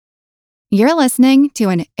You're listening to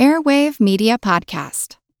an Airwave Media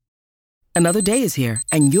Podcast. Another day is here,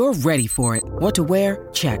 and you're ready for it. What to wear?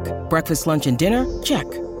 Check. Breakfast, lunch, and dinner? Check.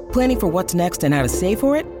 Planning for what's next and how to save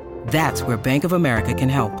for it? That's where Bank of America can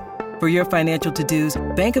help. For your financial to-dos,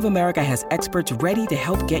 Bank of America has experts ready to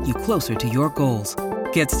help get you closer to your goals.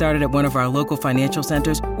 Get started at one of our local financial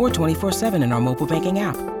centers or 24/7 in our mobile banking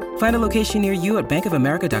app. Find a location near you at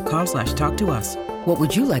bankofamerica.com/talktous. What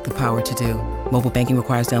would you like the power to do? Mobile banking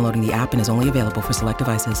requires downloading the app and is only available for select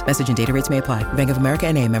devices. Message and data rates may apply. Bank of America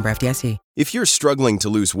N.A., member FDIC. If you're struggling to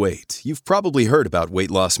lose weight, you've probably heard about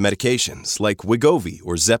weight loss medications like Wegovy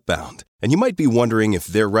or Zepbound, and you might be wondering if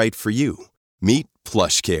they're right for you. Meet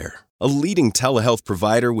PlushCare, a leading telehealth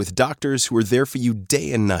provider with doctors who are there for you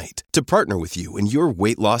day and night to partner with you in your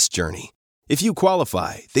weight loss journey. If you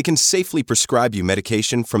qualify, they can safely prescribe you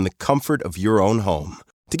medication from the comfort of your own home.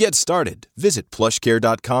 To get started, visit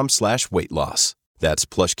plushcare.com/weightloss. That's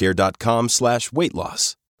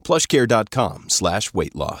plushcare.com/weightloss.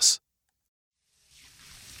 plushcare.com/weightloss.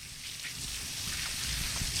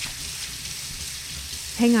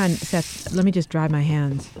 Hang on, Seth. Let me just dry my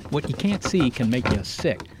hands. What you can't see can make you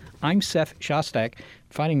sick. I'm Seth Shostak,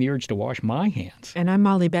 fighting the urge to wash my hands. And I'm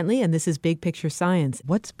Molly Bentley, and this is Big Picture Science.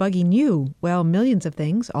 What's bugging you? Well, millions of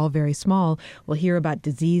things, all very small. We'll hear about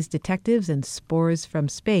disease detectives and spores from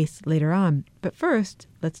space later on. But first,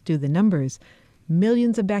 let's do the numbers.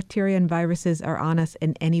 Millions of bacteria and viruses are on us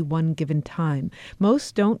in any one given time.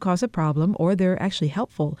 Most don't cause a problem, or they're actually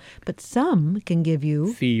helpful, but some can give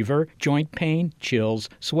you fever, joint pain, chills,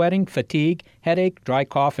 sweating, fatigue, headache, dry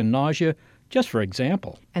cough, and nausea, just for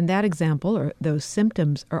example. And that example, or those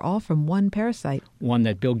symptoms, are all from one parasite. One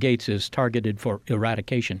that Bill Gates has targeted for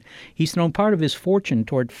eradication. He's thrown part of his fortune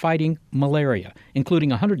toward fighting malaria,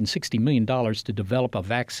 including $160 million to develop a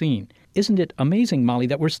vaccine. Isn't it amazing, Molly,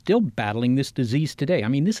 that we're still battling this disease today? I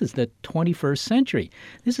mean, this is the 21st century.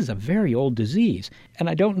 This is a very old disease. And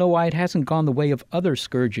I don't know why it hasn't gone the way of other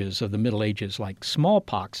scourges of the Middle Ages, like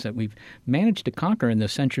smallpox, that we've managed to conquer in the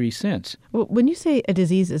century since. Well, when you say a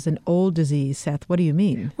disease is an old disease, Seth, what do you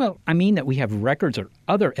mean? Well, I mean that we have records or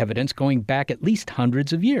other evidence going back at least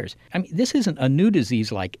hundreds of years. I mean, this isn't a new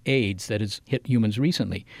disease like AIDS that has hit humans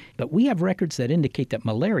recently. But we have records that indicate that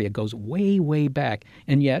malaria goes way, way back.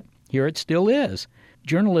 And yet, here it still is.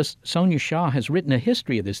 Journalist Sonia Shah has written a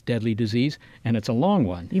history of this deadly disease, and it's a long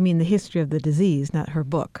one. You mean the history of the disease, not her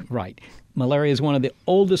book? Right. Malaria is one of the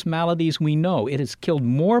oldest maladies we know. It has killed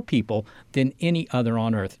more people than any other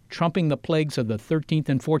on Earth, trumping the plagues of the 13th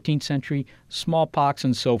and 14th century, smallpox,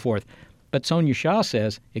 and so forth. But Sonia Shah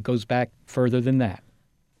says it goes back further than that.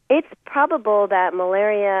 It's probable that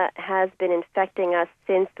malaria has been infecting us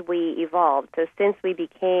since we evolved. So since we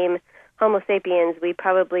became Homo sapiens, we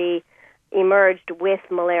probably emerged with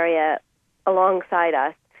malaria alongside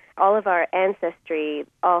us. All of our ancestry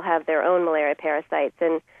all have their own malaria parasites,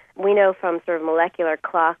 and we know from sort of molecular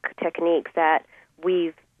clock techniques that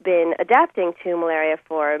we've been adapting to malaria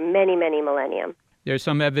for many, many millennia. There's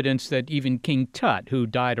some evidence that even King Tut, who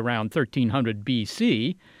died around 1300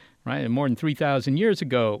 B.C., right, and more than 3,000 years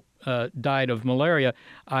ago, died of malaria.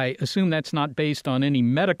 I assume that's not based on any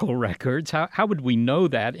medical records. How would we know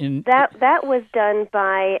that? That was done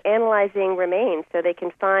by analyzing remains, so they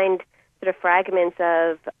can find sort of fragments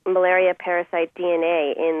of malaria parasite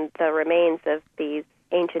DNA in the remains of these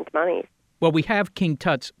ancient mummies. Well, we have King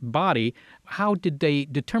Tut's body. How did they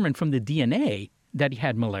determine from the DNA that he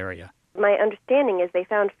had malaria? My understanding is they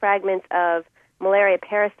found fragments of malaria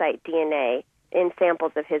parasite DNA in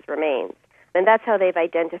samples of his remains. And that's how they've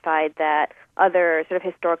identified that other sort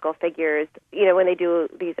of historical figures, you know, when they do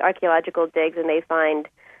these archaeological digs and they find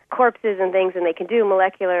corpses and things, and they can do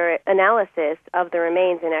molecular analysis of the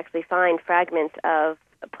remains and actually find fragments of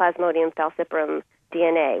Plasmodium falciparum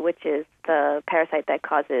DNA, which is the parasite that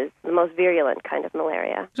causes the most virulent kind of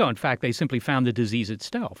malaria. So, in fact, they simply found the disease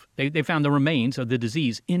itself. They found the remains of the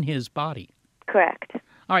disease in his body. Correct.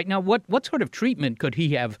 All right, now what sort of treatment could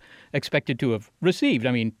he have expected to have received?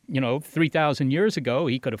 I mean, 3,000 years ago,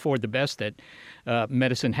 he could afford the best that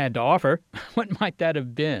medicine had to offer. What might that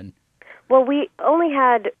have been? Well, we only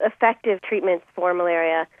had effective treatments for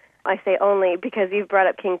malaria. I say only because you've brought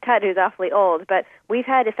up King Tut, who's awfully old, but we've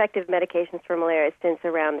had effective medications for malaria since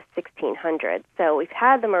around the 1600s. So we've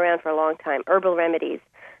had them around for a long time, herbal remedies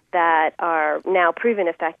that are now proven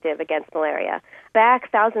effective against malaria.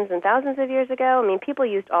 Back thousands and thousands of years ago, I mean, people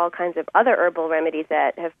used all kinds of other herbal remedies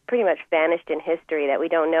that have pretty much vanished in history that we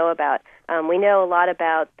don't know about. We know a lot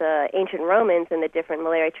about the ancient Romans and the different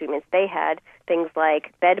malaria treatments they had, things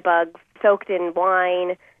like bed bugs soaked in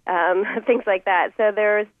wine, things like that. So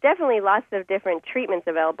there's definitely lots of different treatments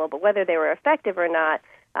available, but whether they were effective or not,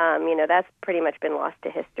 That's pretty much been lost to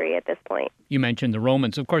history at this point. You mentioned the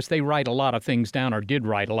Romans. Of course, they write a lot of things down, or did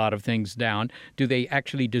write a lot of things down. Do they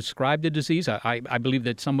actually describe the disease? I believe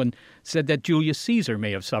that someone said that Julius Caesar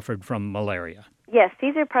may have suffered from malaria. Yes,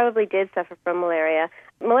 Caesar probably did suffer from malaria.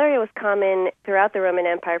 Malaria was common throughout the Roman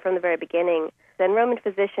Empire from the very beginning. Then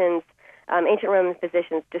ancient Roman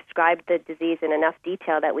physicians described the disease in enough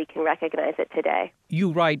detail that we can recognize it today.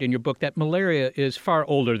 You write in your book that malaria is far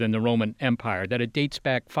older than the Roman Empire, that it dates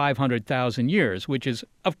back 500,000 years, which is,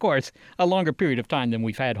 of course, a longer period of time than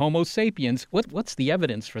we've had Homo sapiens. What's the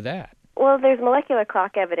evidence for that? Well, there's molecular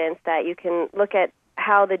clock evidence that you can look at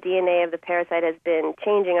how the DNA of the parasite has been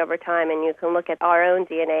changing over time, and you can look at our own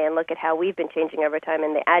DNA and look at how we've been changing over time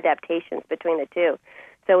and the adaptations between the two.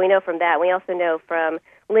 So we know from that. We also know from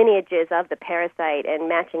lineages of the parasite and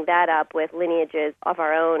matching that up with lineages of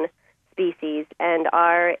our own species and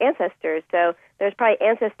our ancestors. So there's probably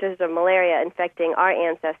ancestors of malaria infecting our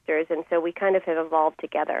ancestors, and so we kind of have evolved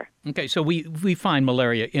together. Okay, so we find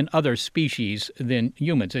malaria in other species than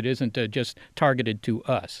humans. It isn't just targeted to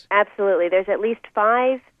us. Absolutely. There's at least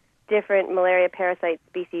 5 different malaria parasite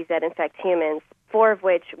species that infect humans, 4 of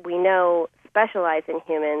which we know specialize in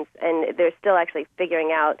humans, and they're still actually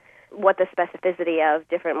figuring out what the specificity of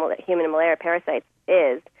different human malaria parasites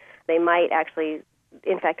is. They might actually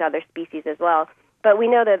infect other species as well. But we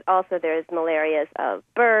know that also there's malarias of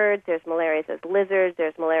birds, there's malarias of lizards,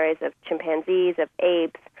 there's malarias of chimpanzees, of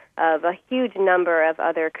apes, of a huge number of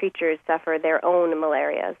other creatures suffer their own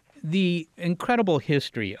malarias. The incredible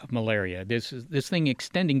history of malaria, this thing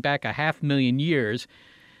extending back 500,000 years,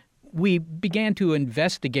 we began to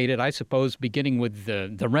investigate it, I suppose, beginning with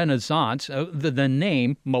the Renaissance. The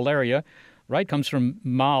name malaria, right, comes from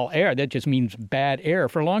mal air. That just means bad air.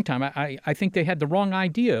 For a long time, I think they had the wrong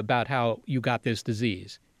idea about how you got this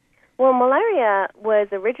disease. Well, malaria was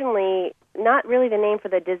originally not really the name for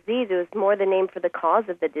the disease. It was more the name for the cause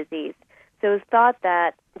of the disease. So it was thought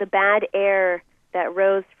that the bad air that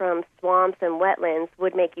rose from swamps and wetlands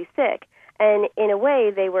would make you sick. And in a way,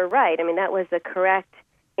 they were right. I mean, that was the correct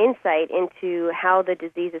insight into how the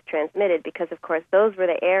disease is transmitted because, of course, those were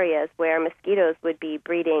the areas where mosquitoes would be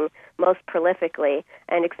breeding most prolifically,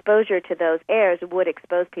 and exposure to those airs would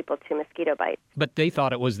expose people to mosquito bites. But they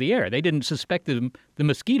thought it was the air. They didn't suspect the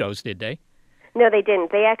mosquitoes, did they? No, they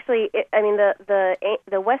didn't. They actually,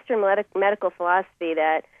 the Western medical philosophy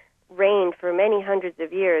that reigned for many hundreds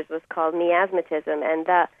of years was called miasmatism, and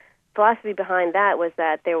the philosophy behind that was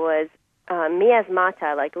that there was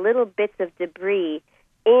miasmata, like little bits of debris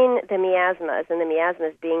in the miasmas, and the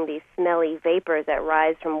miasmas being these smelly vapors that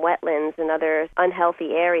rise from wetlands and other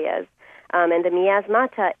unhealthy areas. And the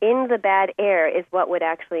miasmata in the bad air is what would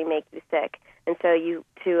actually make you sick. And so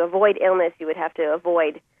to avoid illness, you would have to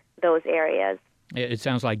avoid those areas. It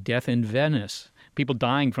sounds like death in Venice, people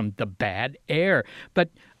dying from the bad air. But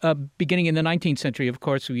beginning in the 19th century, of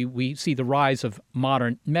course, we see the rise of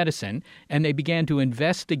modern medicine, and they began to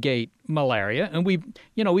investigate malaria. And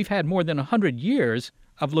we've had more than 100 years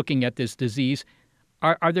of looking at this disease.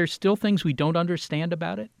 Are there still things we don't understand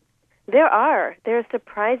about it? There are. There's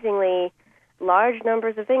surprisingly large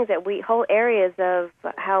numbers of things whole areas of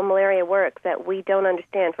how malaria works that we don't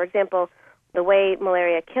understand. For example, the way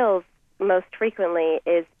malaria kills most frequently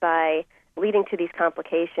is by leading to these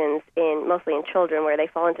complications mostly in children, where they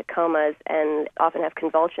fall into comas and often have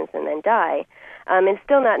convulsions and then die. It's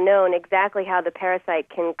still not known exactly how the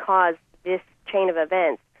parasite can cause this chain of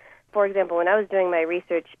events. For example, when I was doing my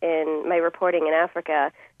research in my reporting in Africa,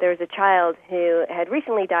 there was a child who had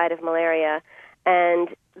recently died of malaria, and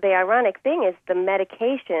the ironic thing is the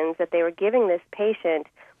medications that they were giving this patient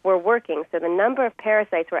were working. So the number of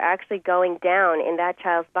parasites were actually going down in that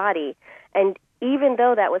child's body. And even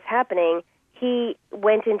though that was happening, he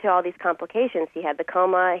went into all these complications. He had the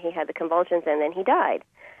coma, he had the convulsions, and then he died.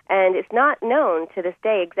 And it's not known to this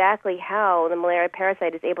day exactly how the malaria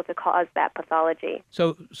parasite is able to cause that pathology.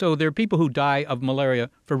 So there are people who die of malaria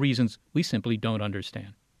for reasons we simply don't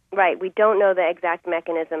understand. Right. We don't know the exact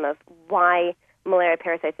mechanism of why malaria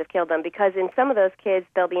parasites have killed them, because in some of those kids,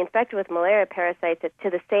 they'll be infected with malaria parasites to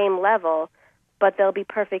the same level, but they'll be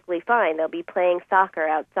perfectly fine. They'll be playing soccer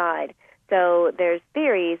outside. So there's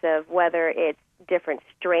theories of whether it's different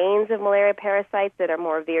strains of malaria parasites that are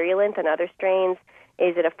more virulent than other strains.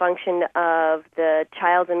 Is it a function of the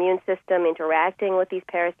child's immune system interacting with these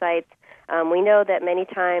parasites? We know that many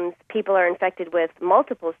times people are infected with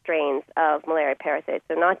multiple strains of malaria parasites,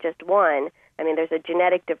 so not just one. I mean, there's a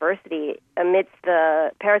genetic diversity amidst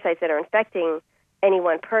the parasites that are infecting any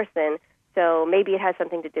one person, so maybe it has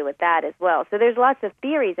something to do with that as well. So there's lots of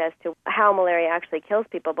theories as to how malaria actually kills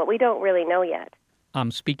people, but we don't really know yet.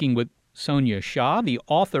 I'm speaking with Sonia Shah, the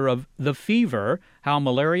author of The Fever, How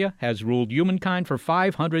Malaria Has Ruled Humankind for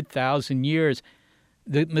 500,000 Years.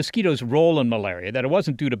 The mosquito's role in malaria, that it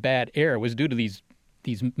wasn't due to bad air, it was due to these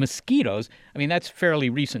mosquitoes. I mean, that's fairly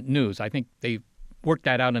recent news. I think they worked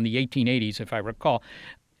that out in the 1880s, if I recall.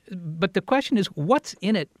 But the question is, what's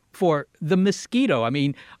in it for the mosquito? I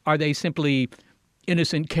mean, are they simply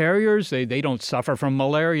innocent carriers? They don't suffer from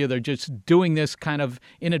malaria. They're just doing this kind of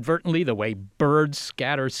inadvertently, the way birds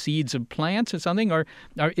scatter seeds of plants or something? Or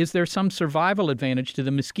is there some survival advantage to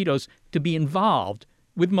the mosquitoes to be involved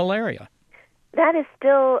with malaria? That is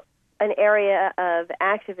still an area of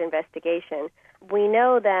active investigation. We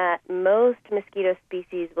know that most mosquito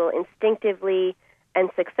species will instinctively and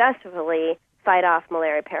successfully fight off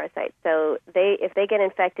malaria parasites. So if they get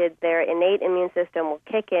infected, their innate immune system will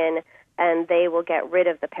kick in and they will get rid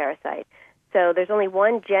of the parasite. So there's only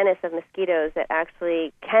one genus of mosquitoes that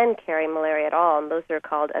actually can carry malaria at all, and those are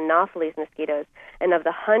called Anopheles mosquitoes. And of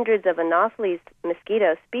the hundreds of Anopheles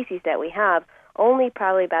mosquito species that we have, only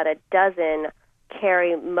probably about a dozen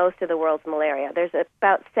carry most of the world's malaria. There's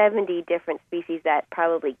about 70 different species that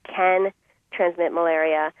probably can transmit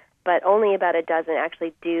malaria, but only about a dozen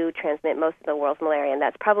actually do transmit most of the world's malaria, and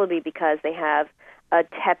that's probably because they have a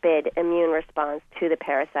tepid immune response to the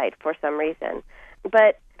parasite for some reason.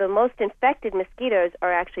 But the most infected mosquitoes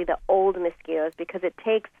are actually the old mosquitoes because it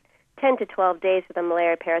takes 10 to 12 days for the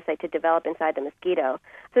malaria parasite to develop inside the mosquito.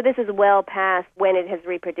 So this is well past when it has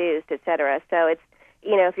reproduced, et cetera. So it's,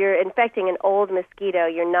 if you're infecting an old mosquito,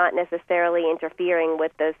 you're not necessarily interfering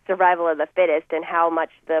with the survival of the fittest and how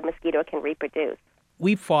much the mosquito can reproduce.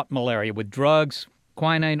 We fought malaria with drugs.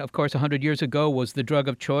 Quinine, of course, 100 years ago was the drug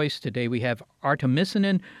of choice. Today we have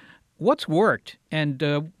artemisinin. What's worked, and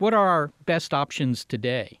what are our best options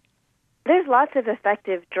today? There's lots of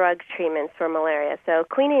effective drug treatments for malaria. So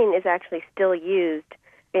quinine is actually still used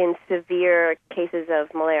in severe cases of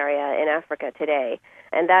malaria in Africa today.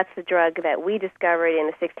 And that's the drug that we discovered in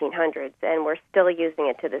the 1600s, and we're still using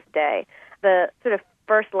it to this day. The sort of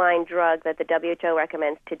first-line drug that the WHO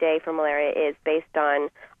recommends today for malaria is based on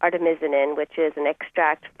artemisinin, which is an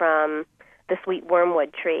extract from the sweet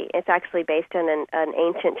wormwood tree. It's actually based on an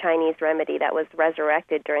ancient Chinese remedy that was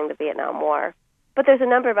resurrected during the Vietnam War. But there's a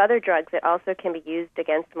number of other drugs that also can be used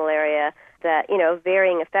against malaria that,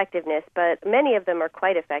 varying effectiveness, but many of them are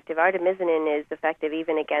quite effective. Artemisinin is effective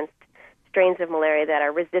even against strains of malaria that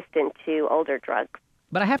are resistant to older drugs.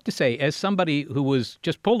 But I have to say, as somebody who was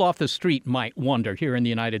just pulled off the street might wonder here in the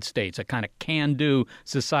United States, a kind of can-do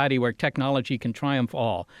society where technology can triumph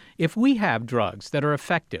all, if we have drugs that are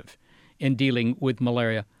effective in dealing with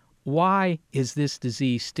malaria, why is this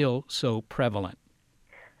disease still so prevalent?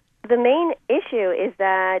 The main issue is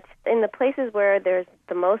that in the places where there's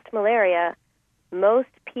the most malaria, most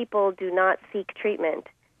people do not seek treatment.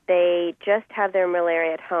 They just have their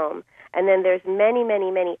malaria at home. And then there's many,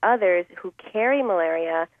 many, many others who carry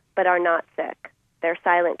malaria but are not sick. They're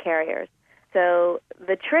silent carriers. So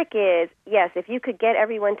the trick is, yes, if you could get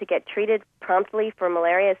everyone to get treated promptly for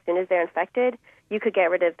malaria as soon as they're infected, you could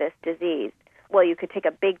get rid of this disease. Well, you could take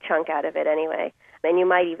a big chunk out of it anyway, and you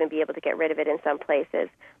might even be able to get rid of it in some places.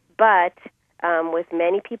 But with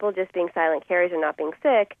many people just being silent carriers and not being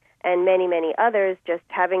sick, and many, many others just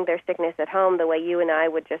having their sickness at home the way you and I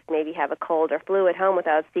would just maybe have a cold or flu at home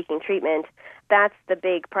without seeking treatment, that's the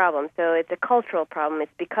big problem. So it's a cultural problem.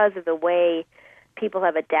 It's because of the way people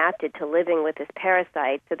have adapted to living with this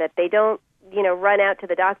parasite so that they don't, run out to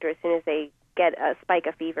the doctor as soon as they get a spike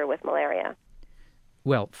of fever with malaria.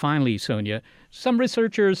 Well, finally, Sonia, some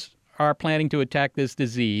researchers are planning to attack this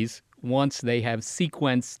disease once they have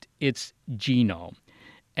sequenced its genome.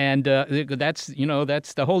 And that's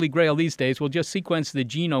the holy grail these days. We'll just sequence the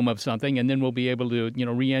genome of something, and then we'll be able to,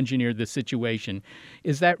 re-engineer the situation.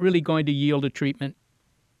 Is that really going to yield a treatment?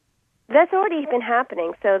 That's already been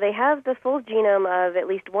happening. So they have the full genome of at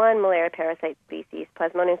least one malaria parasite species,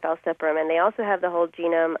 Plasmodium falciparum, and they also have the whole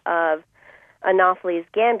genome of Anopheles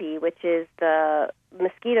gambiae, which is the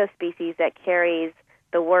mosquito species that carries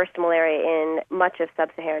the worst malaria in much of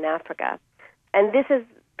sub-Saharan Africa. And this has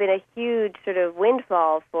been a huge sort of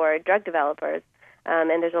windfall for drug developers, and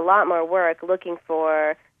there's a lot more work looking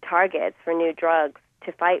for targets for new drugs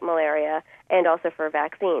to fight malaria and also for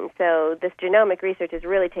vaccines. So this genomic research is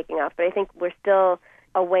really taking off, but I think we're still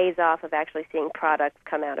a ways off of actually seeing products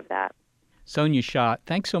come out of that. Sonia Shah,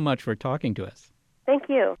 thanks so much for talking to us. Thank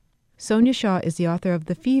you. Sonia Shah is the author of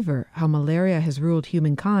The Fever, How Malaria Has Ruled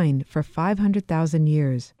Humankind for 500,000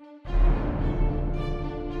 Years.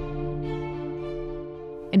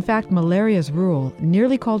 In fact, malaria's rule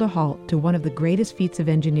nearly called a halt to one of the greatest feats of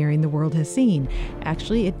engineering the world has seen.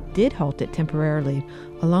 Actually, it did halt it temporarily.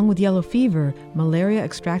 Along with yellow fever, malaria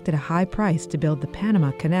extracted a high price to build the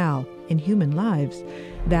Panama Canal in human lives.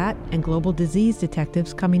 That and global disease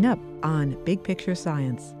detectives coming up on Big Picture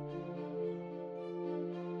Science.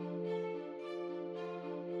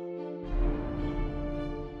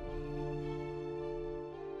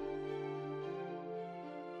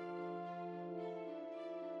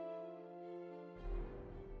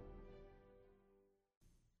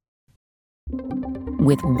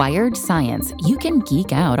 With Wired Science, you can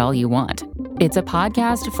geek out all you want. It's a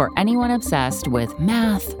podcast for anyone obsessed with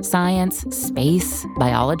math, science, space,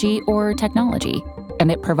 biology, or technology.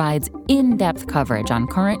 And it provides in-depth coverage on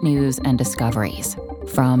current news and discoveries.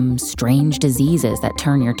 From strange diseases that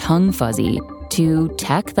turn your tongue fuzzy to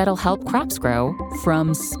tech that'll help crops grow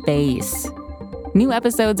from space. New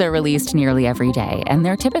episodes are released nearly every day, and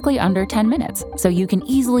they're typically under 10 minutes, so you can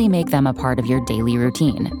easily make them a part of your daily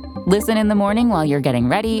routine. Listen in the morning while you're getting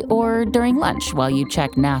ready or during lunch while you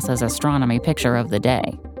check NASA's astronomy picture of the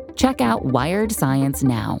day. Check out Wired Science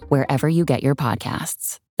now, wherever you get your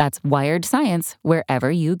podcasts. That's Wired Science,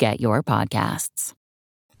 wherever you get your podcasts.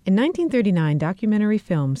 In 1939, documentary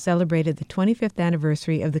film celebrated the 25th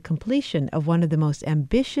anniversary of the completion of one of the most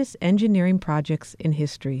ambitious engineering projects in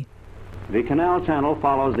history. The canal channel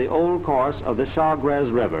follows the old course of the Chagres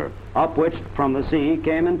River, up which from the sea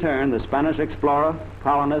came in turn the Spanish explorer,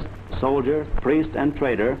 colonist, soldier, priest, and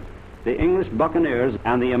trader, the English buccaneers,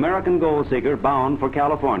 and the American gold seeker bound for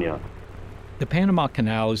California. The Panama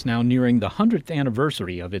Canal is now nearing the 100th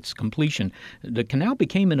anniversary of its completion. The canal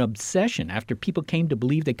became an obsession after people came to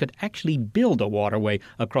believe they could actually build a waterway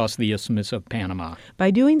across the Isthmus of Panama.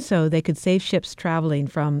 By doing so, they could save ships traveling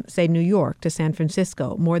from, say, New York to San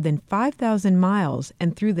Francisco, more than 5,000 miles,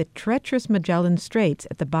 and through the treacherous Magellan Straits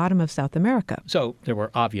at the bottom of South America. So there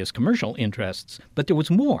were obvious commercial interests, but there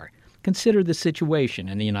was more. Consider the situation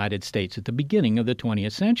in the United States at the beginning of the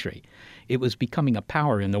 20th century. It was becoming a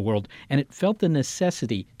power in the world, and it felt the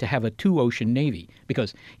necessity to have a two-ocean navy,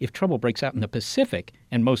 because if trouble breaks out in the Pacific,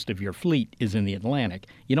 and most of your fleet is in the Atlantic,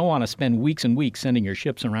 you don't want to spend weeks and weeks sending your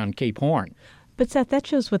ships around Cape Horn. But Seth, that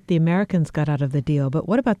shows what the Americans got out of the deal. But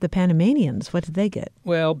what about the Panamanians? What did they get?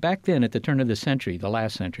 Well, back then, at the turn of the century, the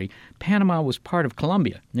last century, Panama was part of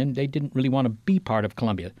Colombia, and they didn't really want to be part of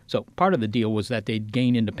Colombia. So part of the deal was that they'd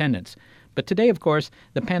gain independence. But today, of course,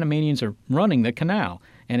 the Panamanians are running the canal,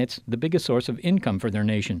 and it's the biggest source of income for their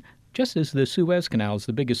nation, just as the Suez Canal is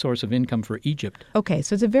the biggest source of income for Egypt. Okay,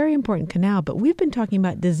 so it's a very important canal, but we've been talking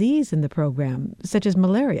about disease in the program, such as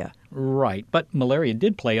malaria. Right, but malaria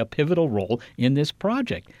did play a pivotal role in this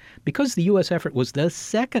project, because the U.S. effort was the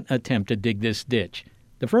second attempt to dig this ditch.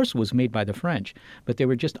 The first was made by the French, but they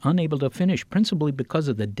were just unable to finish, principally because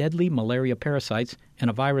of the deadly malaria parasites and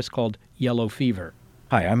a virus called yellow fever.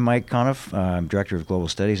 Hi, I'm Mike Conniff. I'm Director of Global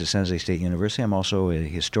Studies at San Jose State University. I'm also a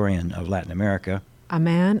historian of Latin America. A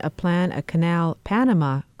man, a plan, a canal.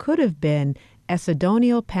 Panama could have been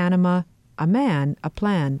Ecedonial Panama. A man, a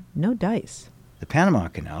plan, no dice. The Panama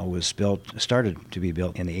Canal started to be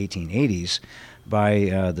built in the 1880s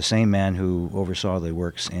by the same man who oversaw the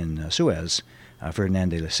works in Suez, Ferdinand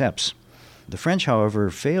de Lesseps. The French, however,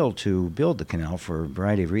 failed to build the canal for a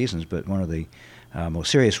variety of reasons, but one of the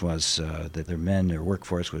most serious was that their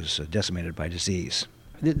workforce was decimated by disease.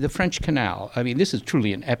 The French Canal, I mean, this is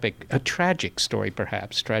truly an epic, a tragic story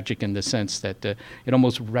perhaps, tragic in the sense that it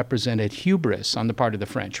almost represented hubris on the part of the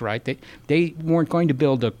French, right? They weren't going to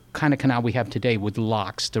build the kind of canal we have today with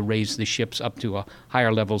locks to raise the ships up to a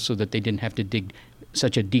higher level so that they didn't have to dig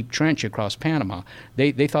such a deep trench across Panama.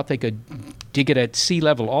 They thought they could dig it at sea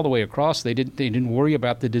level all the way across. They didn't worry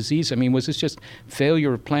about the disease. I mean, was this just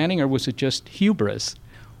failure of planning or was it just hubris?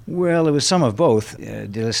 Well, it was some of both. De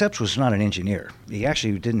Lesseps was not an engineer. He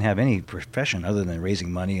actually didn't have any profession other than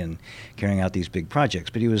raising money and carrying out these big projects.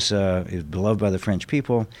 But he was beloved by the French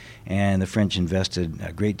people, and the French invested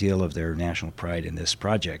a great deal of their national pride in this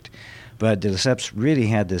project. But de Lesseps really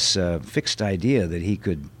had this fixed idea that he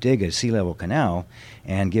could dig a sea-level canal,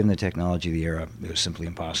 and given the technology of the era, it was simply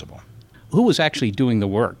impossible. Who was actually doing the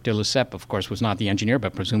work? De Lesseps, of course, was not the engineer,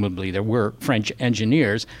 but presumably there were French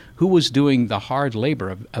engineers. Who was doing the hard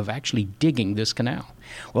labor of actually digging this canal?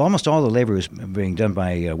 Well, almost all the labor was being done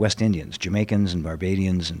by West Indians, Jamaicans and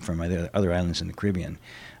Barbadians, and from other islands in the Caribbean.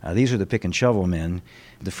 These were the pick and shovel men.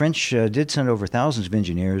 The French did send over thousands of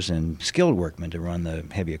engineers and skilled workmen to run the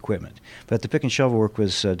heavy equipment. But the pick and shovel work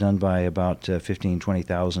was done by about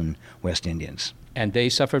 20,000 West Indians. And they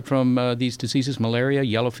suffered from these diseases, malaria,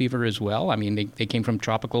 yellow fever as well. I mean, they came from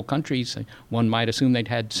tropical countries. One might assume they'd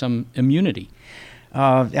had some immunity.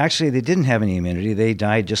 Actually, they didn't have any immunity. They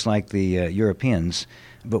died just like the Europeans.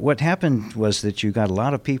 But what happened was that you got a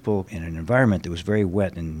lot of people in an environment that was very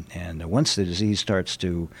wet, and once the disease starts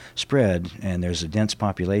to spread and there's a dense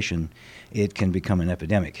population, it can become an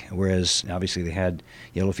epidemic. Whereas obviously they had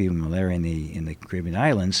yellow fever and malaria in the Caribbean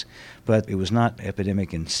islands, but it was not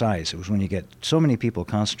epidemic in size. It was when you get so many people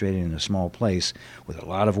concentrated in a small place with a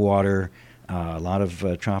lot of water, a lot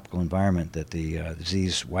of tropical environment, that the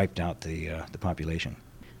disease wiped out the population.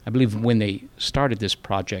 I believe when they started this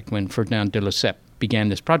project, when Ferdinand de Lesseps began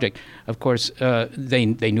this project, of course, they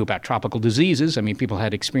knew about tropical diseases. I mean, people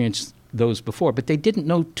had experienced those before, but they didn't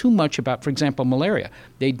know too much about, for example, malaria.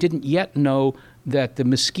 They didn't yet know that the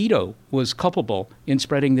mosquito was culpable in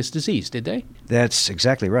spreading this disease, did they? That's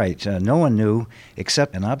exactly right. No one knew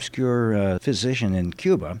except an obscure physician in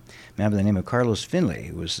Cuba, a man by the name of Carlos Finlay,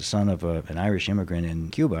 who was the son of an Irish immigrant in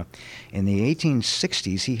Cuba. In the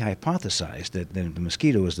 1860s, he hypothesized that the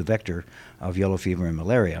mosquito was the vector of yellow fever and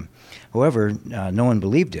malaria. However, no one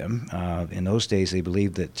believed him. In those days, they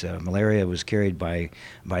believed that malaria was carried by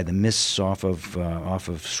the mists off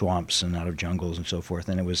of swamps and out of jungles and so forth,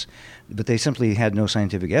 but they simply had no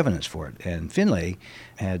scientific evidence for it. And Finlay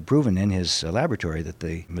had proven in his laboratory that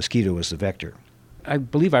the mosquito was the vector. I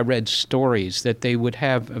believe I read stories that they would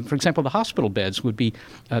have, for example, the hospital beds would be,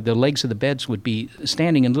 the legs of the beds would be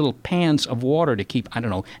standing in little pans of water to keep,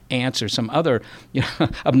 ants or some other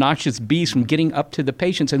obnoxious bees from getting up to the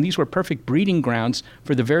patients. And these were perfect breeding grounds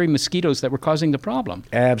for the very mosquitoes that were causing the problem.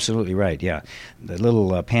 Absolutely right, yeah. The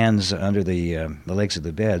little pans under the legs of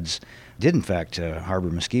the beds did, in fact,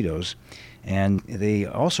 harbor mosquitoes. And they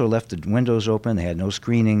also left the windows open. They had no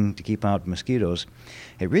screening to keep out mosquitoes.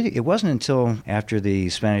 It wasn't until after the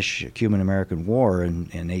Spanish-Cuban-American War in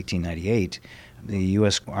 1898, the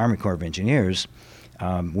U.S. Army Corps of Engineers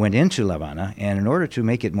went into La Habana, and in order to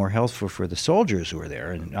make it more healthful for the soldiers who were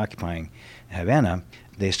there and occupying Havana,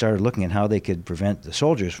 they started looking at how they could prevent the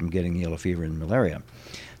soldiers from getting yellow fever and malaria.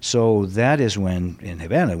 So that is when, in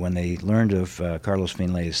Havana, when they learned of Carlos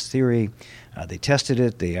Finlay's theory, they tested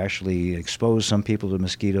it. They actually exposed some people to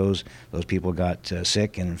mosquitoes. Those people got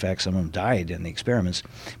sick, and in fact, some of them died in the experiments.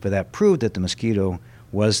 But that proved that the mosquito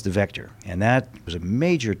was the vector, and that was a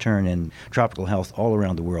major turn in tropical health all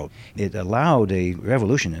around the world. It allowed a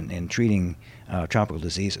revolution in treating tropical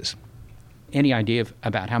diseases. Any idea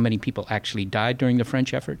about how many people actually died during the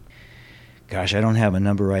French effort? Gosh, I don't have a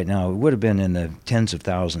number right now. It would have been in the tens of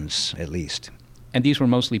thousands at least. And these were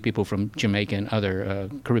mostly people from Jamaica and other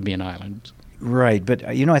Caribbean islands. Right, but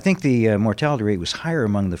I think the mortality rate was higher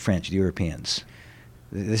among the French, the Europeans.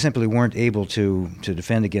 They simply weren't able to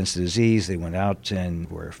defend against the disease. They went out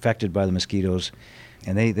and were affected by the mosquitoes,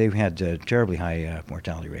 and they had terribly high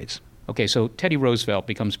mortality rates. Okay, so Teddy Roosevelt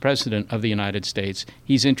becomes president of the United States.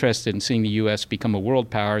 He's interested in seeing the U.S. become a world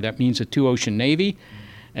power. That means a two-ocean navy,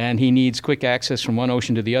 and he needs quick access from one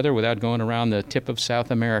ocean to the other without going around the tip of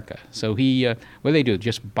South America. So what do they do?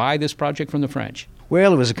 Just buy this project from the French?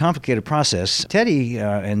 Well, it was a complicated process. Teddy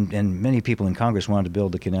and many people in Congress wanted to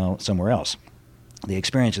build the canal somewhere else. The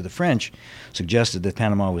experience of the French suggested that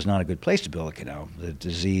Panama was not a good place to build a canal, the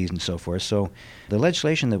disease and so forth. So the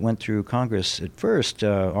legislation that went through Congress at first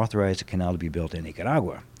authorized a canal to be built in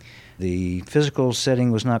Nicaragua. The physical setting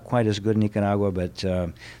was not quite as good in Nicaragua, but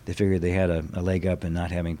they figured they had a leg up in not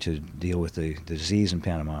having to deal with the disease in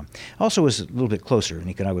Panama. Also, it was a little bit closer.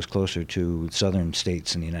 Nicaragua was closer to southern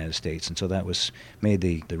states in the United States, and so that made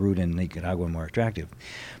the route in Nicaragua more attractive.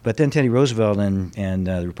 But then Teddy Roosevelt and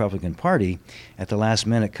the Republican Party, at the last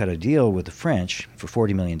minute, cut a deal with the French for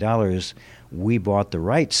 $40 million. We bought the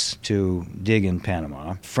rights to dig in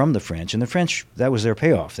Panama from the French, and the French, that was their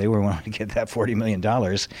payoff. They were wanting to get that $40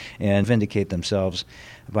 million and vindicate themselves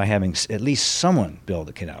by having at least someone build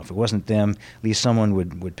the canal. If it wasn't them, at least someone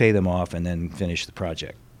would pay them off and then finish the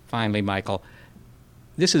project. Finally, Michael,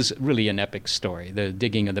 this is really an epic story, the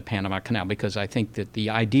digging of the Panama Canal, because I think that the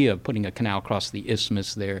idea of putting a canal across the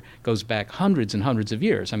isthmus there goes back hundreds and hundreds of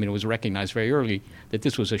years. I mean, it was recognized very early that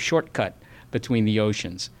this was a shortcut between the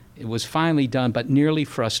oceans. It was finally done, but nearly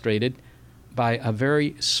frustrated by a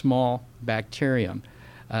very small bacterium.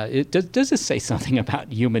 Does this say something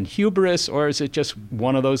about human hubris, or is it just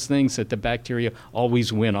one of those things that the bacteria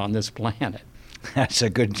always win on this planet? That's a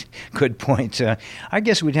good point. I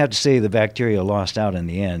guess we'd have to say the bacteria lost out in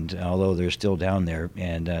the end, although they're still down there.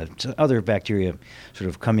 And other bacteria sort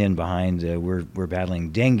of come in behind. We're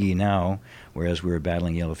battling dengue now, whereas we were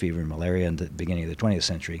battling yellow fever and malaria in the beginning of the 20th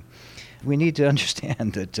century. We need to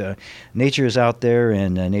understand that nature is out there,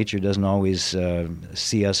 and nature doesn't always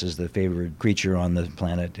see us as the favored creature on the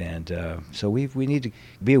planet. And so we need to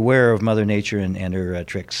be aware of Mother Nature and her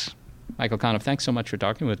tricks. Michael Conniff, thanks so much for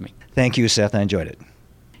talking with me. Thank you, Seth. I enjoyed it.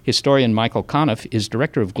 Historian Michael Conniff is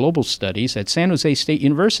Director of Global Studies at San Jose State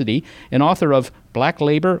University and author of Black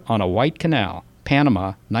Labor on a White Canal,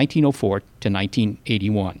 Panama, 1904 to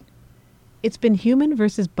 1981. It's been human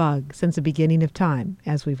versus bug since the beginning of time,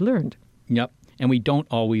 as we've learned. Yep, and we don't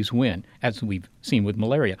always win, as we've seen with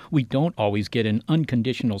malaria. We don't always get an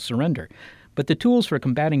unconditional surrender. But the tools for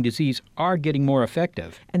combating disease are getting more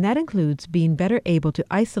effective. And that includes being better able to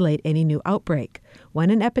isolate any new outbreak. When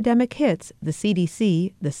an epidemic hits, the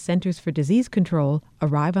CDC, the Centers for Disease Control,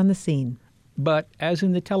 arrive on the scene. But as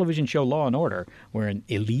in the television show Law & Order, where an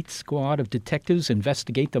elite squad of detectives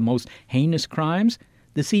investigate the most heinous crimes,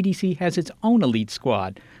 the CDC has its own elite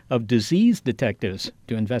squad of disease detectives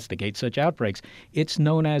to investigate such outbreaks. It's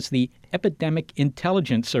known as the Epidemic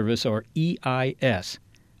Intelligence Service, or EIS.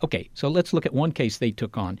 Okay, so let's look at one case they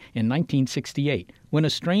took on in 1968, when a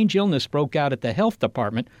strange illness broke out at the health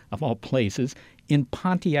department, of all places, in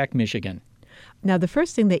Pontiac, Michigan. Now, the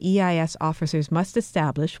first thing the EIS officers must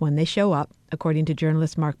establish when they show up, according to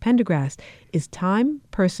journalist Mark Pendergrast, is time,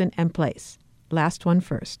 person, and place. Last one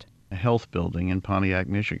first. A health building in Pontiac,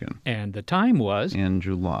 Michigan. And the time was? In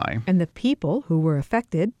July. And the people who were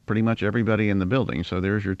affected? Pretty much everybody in the building, so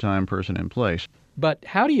there's your time, person, and place. But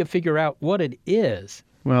how do you figure out what it is?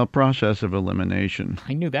 Well, process of elimination.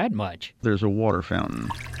 I knew that much. There's a water fountain.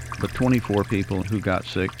 But 24 people who got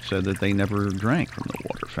sick said that they never drank from the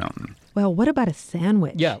water fountain. Well, what about a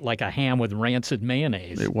sandwich? Yeah, like a ham with rancid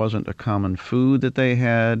mayonnaise. It wasn't a common food that they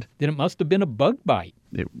had. Then it must have been a bug bite.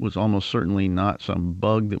 It was almost certainly not some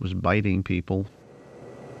bug that was biting people.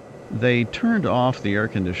 They turned off the air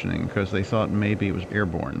conditioning because they thought maybe it was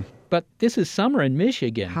airborne. But this is summer in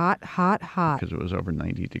Michigan. Hot, hot, hot. Because it was over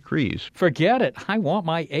 90 degrees. Forget it. I want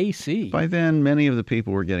my AC. By then, many of the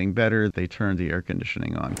people were getting better. They turned the air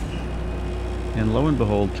conditioning on. And lo and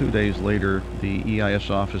behold, 2 days later, the EIS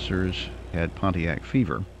officers had Pontiac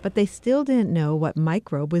fever. But they still didn't know what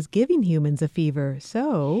microbe was giving humans a fever,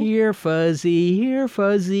 so... Here, fuzzy, here,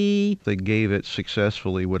 fuzzy. They gave it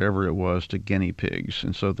successfully, whatever it was, to guinea pigs.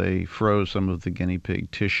 And so they froze some of the guinea pig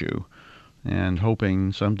tissue, and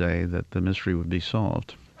hoping someday that the mystery would be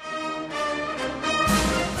solved.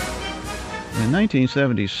 In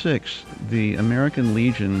 1976, the American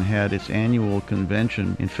Legion had its annual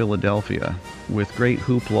convention in Philadelphia with great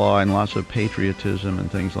hoopla and lots of patriotism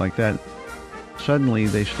and things like that. Suddenly,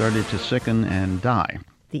 they started to sicken and die.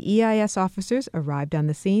 The EIS officers arrived on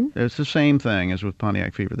the scene. It's the same thing as with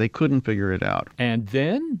Pontiac fever. They couldn't figure it out. And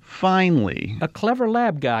then? Finally. A clever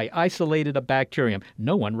lab guy isolated a bacterium.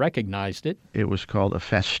 No one recognized it. It was called a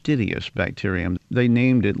fastidious bacterium. They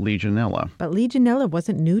named it Legionella. But Legionella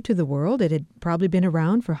wasn't new to the world. It had probably been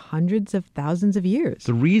around for hundreds of thousands of years.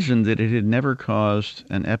 The reason that it had never caused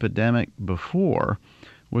an epidemic before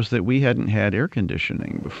was that we hadn't had air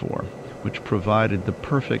conditioning before, which provided the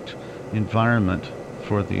perfect environment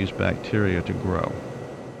for these bacteria to grow.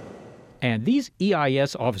 And these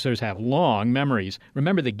EIS officers have long memories.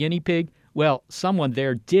 Remember the guinea pig? Well, someone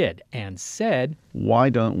there did and said, why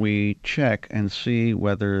don't we check and see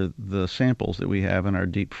whether the samples that we have in our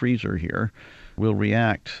deep freezer here will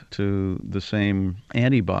react to the same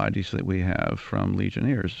antibodies that we have from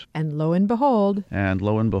Legionnaires? And lo and behold,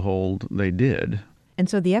 they did. And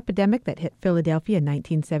so the epidemic that hit Philadelphia in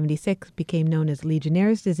 1976 became known as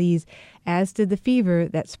Legionnaire's disease, as did the fever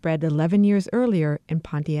that spread 11 years earlier in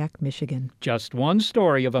Pontiac, Michigan. Just one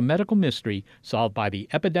story of a medical mystery solved by the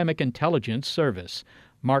Epidemic Intelligence Service.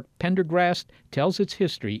 Mark Pendergrast tells its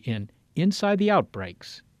history in Inside the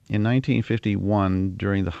Outbreaks. In 1951,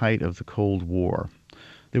 during the height of the Cold War,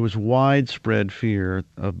 there was widespread fear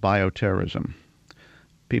of bioterrorism.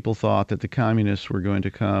 People thought that the communists were going to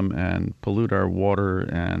come and pollute our water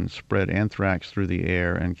and spread anthrax through the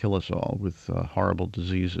air and kill us all with horrible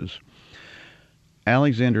diseases.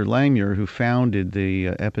 Alexander Langmuir, who founded the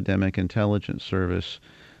Epidemic Intelligence Service,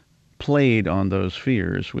 played on those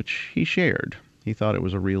fears, which he shared. He thought it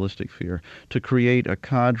was a realistic fear, to create a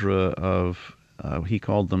cadre of he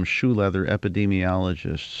called them shoe leather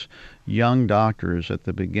epidemiologists, young doctors at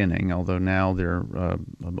the beginning, although now they're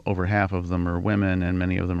over half of them are women and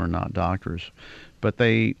many of them are not doctors. But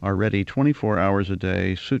they are ready 24 hours a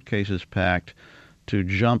day, suitcases packed, to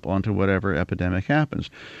jump onto whatever epidemic happens.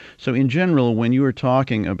 So in general, when you are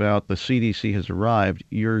talking about the CDC has arrived,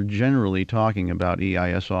 you're generally talking about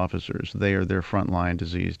EIS officers. They are their frontline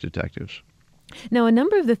disease detectives. Now, a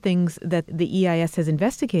number of the things that the EIS has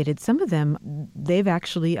investigated, some of them, they've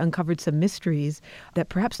actually uncovered some mysteries that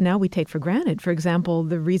perhaps now we take for granted. For example,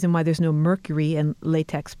 the reason why there's no mercury in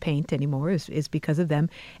latex paint anymore is because of them.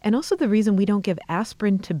 And also the reason we don't give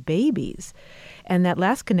aspirin to babies. And that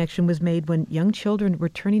last connection was made when young children were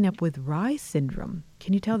turning up with Rye syndrome.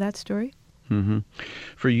 Can you tell that story? Mm-hmm.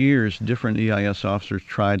 For years, different EIS officers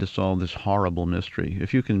tried to solve this horrible mystery.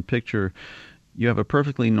 If you can picture, you have a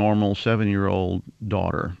perfectly normal 7-year-old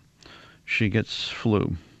daughter. She gets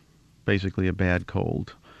flu, basically a bad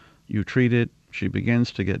cold. You treat it. She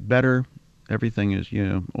begins to get better. Everything is,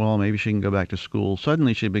 well, maybe she can go back to school.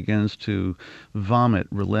 Suddenly she begins to vomit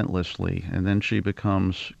relentlessly, and then she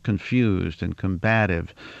becomes confused and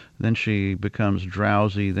combative. Then she becomes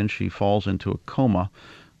drowsy. Then she falls into a coma.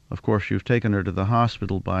 Of course, you've taken her to the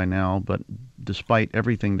hospital by now, but despite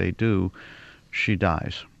everything they do, she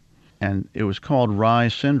dies. And it was called Rye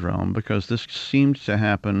syndrome because this seemed to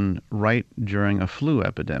happen right during a flu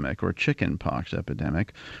epidemic or chicken pox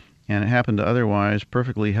epidemic. And it happened to otherwise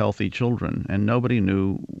perfectly healthy children, and nobody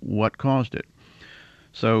knew what caused it.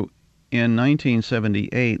 So in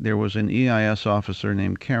 1978, there was an EIS officer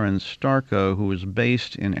named Karen Starko who was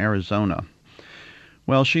based in Arizona.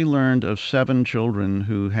 Well, she learned of 7 children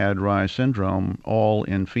who had Rye syndrome, all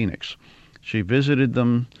in Phoenix. She visited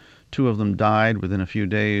them. 2 of them died within a few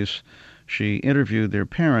days. She interviewed their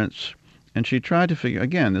parents, and she tried to figure,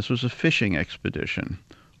 again, this was a fishing expedition.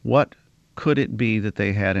 What could it be that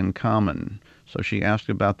they had in common? So she asked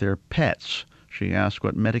about their pets. She asked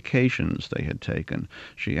what medications they had taken.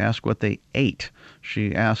 She asked what they ate.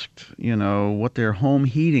 She asked, what their home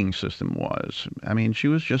heating system was. I mean, she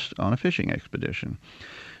was just on a fishing expedition.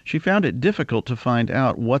 She found it difficult to find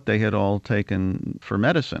out what they had all taken for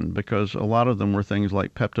medicine because a lot of them were things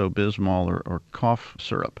like Pepto-Bismol or cough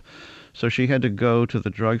syrup. So she had to go to the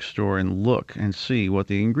drugstore and look and see what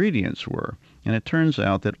the ingredients were. And it turns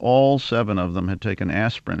out that all 7 of them had taken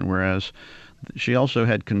aspirin, whereas she also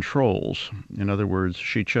had controls. In other words,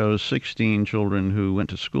 she chose 16 children who went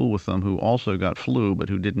to school with them who also got flu but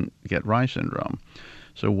who didn't get Rye syndrome.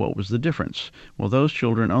 So what was the difference? Well, those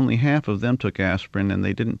children, only half of them took aspirin, and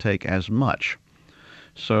they didn't take as much.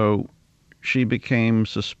 So she became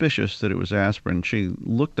suspicious that it was aspirin. She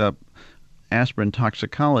looked up aspirin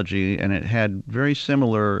toxicology, and it had very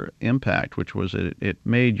similar impact, which was it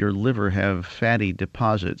made your liver have fatty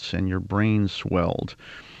deposits and your brain swelled.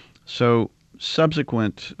 So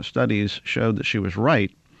subsequent studies showed that she was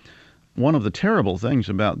right. One of the terrible things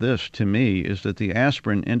about this, to me, is that the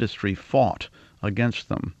aspirin industry fought against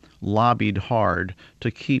them, lobbied hard to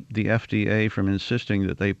keep the FDA from insisting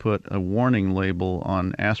that they put a warning label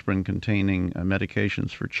on aspirin-containing medications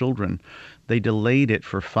for children. They delayed it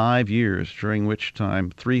for 5 years, during which time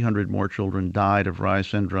 300 more children died of Rye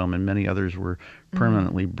syndrome and many others were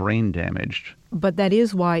permanently brain damaged. But that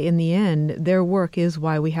is why, in the end, their work is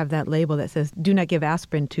why we have that label that says, do not give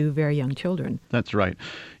aspirin to very young children. That's right.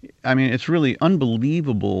 I mean, it's really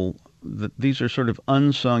unbelievable that these are sort of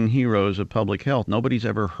unsung heroes of public health. Nobody's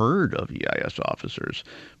ever heard of EIS officers,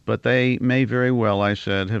 but they may very well, I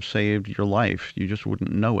said, have saved your life. You just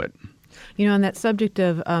wouldn't know it. On that subject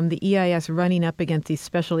of the EIS running up against these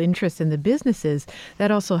special interests in the businesses, that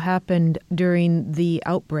also happened during the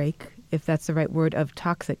outbreak, if that's the right word, of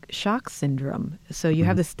toxic shock syndrome. So you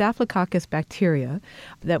have the Staphylococcus bacteria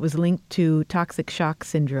that was linked to toxic shock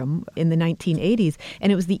syndrome in the 1980s.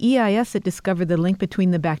 And it was the EIS that discovered the link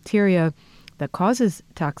between the bacteria that causes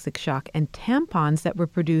toxic shock and tampons that were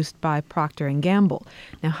produced by Procter & Gamble.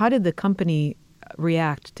 Now, how did the company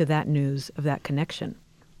react to that news of that connection?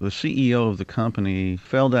 The CEO of the company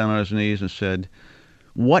fell down on his knees and said,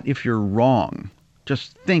 "What if you're wrong?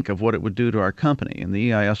 Just think of what it would do to our company." And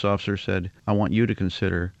the EIS officer said, "I want you to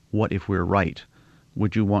consider, what if we're right?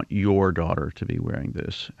 Would you want your daughter to be wearing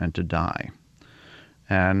this and to die?"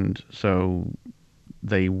 And so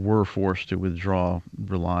they were forced to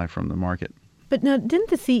rely from the market. But now, didn't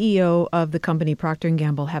the CEO of the company, Procter &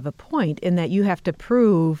 Gamble, have a point in that you have to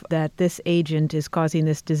prove that this agent is causing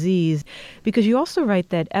this disease? Because you also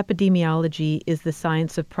write that epidemiology is the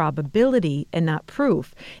science of probability and not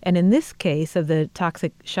proof. And in this case of the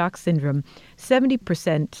toxic shock syndrome,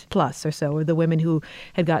 70% plus or so of the women who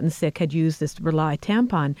had gotten sick had used this Rely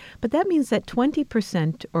tampon. But that means that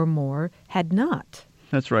 20% or more had not.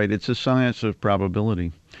 That's right. It's a science of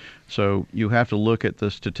probability. So you have to look at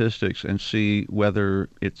the statistics and see whether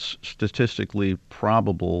it's statistically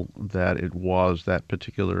probable that it was that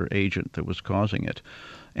particular agent that was causing it.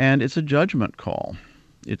 And it's a judgment call.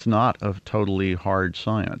 It's not a totally hard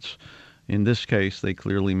science. In this case, they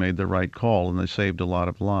clearly made the right call and they saved a lot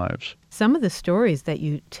of lives. Some of the stories that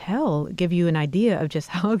you tell give you an idea of just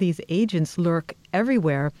how these agents lurk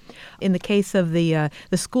everywhere. In the case of the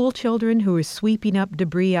school children who were sweeping up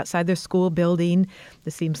debris outside their school building,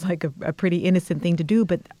 this seems like a pretty innocent thing to do,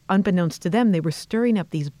 but unbeknownst to them, they were stirring up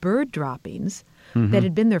these bird droppings that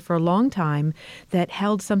had been there for a long time that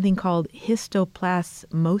held something called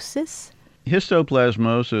histoplasmosis.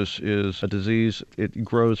 Histoplasmosis is a disease. It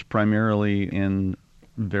grows primarily in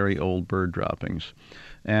very old bird droppings.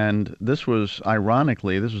 And this was,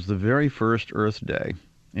 ironically, this was the very first Earth Day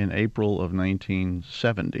in April of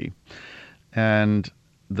 1970. And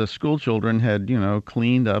the school children had,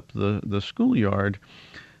 cleaned up the schoolyard.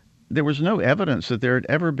 There was no evidence that there had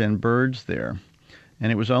ever been birds there.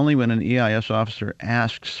 And it was only when an EIS officer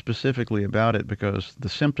asked specifically about it, because the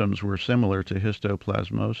symptoms were similar to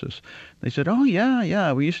histoplasmosis. They said, oh,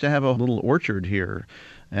 yeah, we used to have a little orchard here.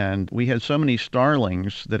 And we had so many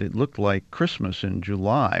starlings that it looked like Christmas in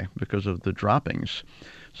July because of the droppings.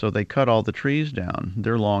 So they cut all the trees down.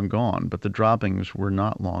 They're long gone, but the droppings were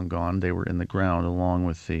not long gone. They were in the ground along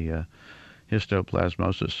with the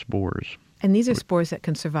histoplasmosis spores. And these are spores that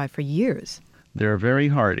can survive for years. They're very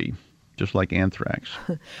hardy, just like anthrax.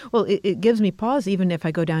 Well, it gives me pause even if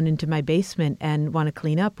I go down into my basement and want to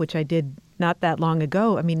clean up, which I did not that long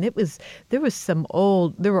ago. I mean, there were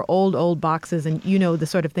old boxes and, the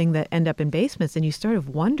sort of thing that end up in basements, and you sort of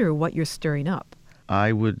wonder what you're stirring up.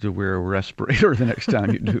 I would wear a respirator the next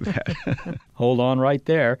time you do that. Hold on right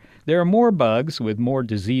there. There are more bugs with more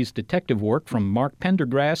disease detective work from Mark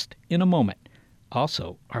Pendergrast in a moment.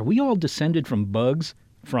 Also, are we all descended from bugs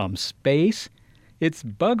from space? It's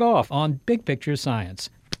Bug Off on Big Picture Science.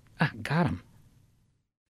 Got him.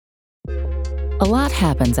 A lot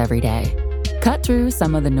happens every day. Cut through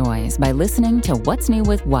some of the noise by listening to What's New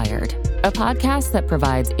with Wired, a podcast that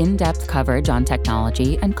provides in-depth coverage on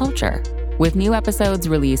technology and culture. With new episodes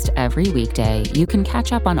released every weekday, you can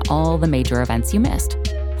catch up on all the major events you missed.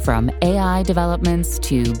 From AI developments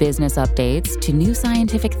to business updates to new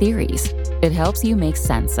scientific theories, it helps you make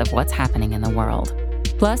sense of what's happening in the world.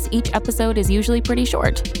 Plus, each episode is usually pretty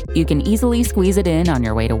short. You can easily squeeze it in on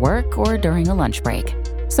your way to work or during a lunch break.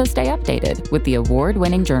 So stay updated with the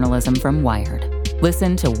award-winning journalism from Wired.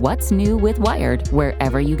 Listen to What's New with Wired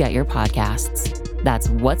wherever you get your podcasts. That's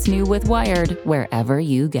What's New with Wired wherever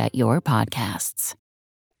you get your podcasts.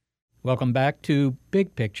 Welcome back to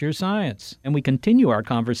Big Picture Science. And we continue our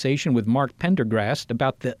conversation with Mark Pendergrast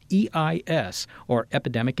about the EIS, or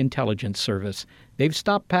Epidemic Intelligence Service. They've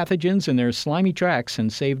stopped pathogens in their slimy tracks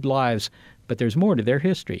and saved lives, but there's more to their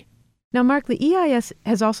history. Now, Mark, the EIS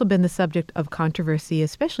has also been the subject of controversy,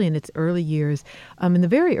 especially in its early years. In the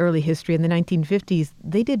very early history, in the 1950s,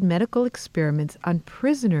 they did medical experiments on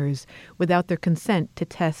prisoners without their consent to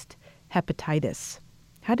test hepatitis.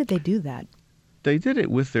 How did they do that? They did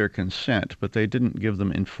it with their consent, but they didn't give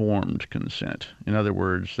them informed consent. In other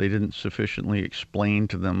words, they didn't sufficiently explain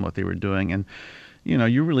to them what they were doing. And,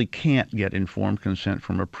 you really can't get informed consent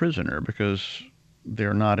from a prisoner because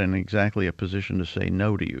they're not in exactly a position to say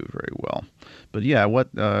no to you very well. But yeah,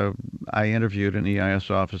 I interviewed an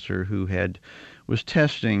EIS officer who was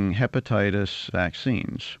testing hepatitis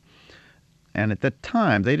vaccines. And at that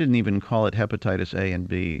time, they didn't even call it hepatitis A and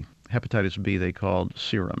B. Hepatitis B they called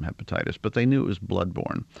serum hepatitis, but they knew it was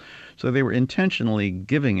bloodborne. So they were intentionally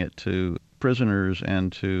giving it to prisoners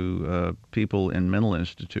and to people in mental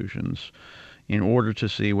institutions in order to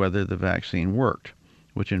see whether the vaccine worked,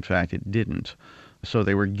 which in fact it didn't. So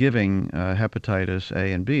they were giving hepatitis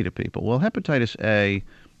A and B to people. Well, hepatitis A,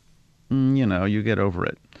 you get over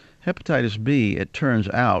it. Hepatitis B, it turns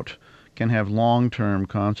out, can have long-term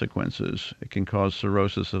consequences. It can cause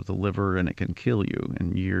cirrhosis of the liver, and it can kill you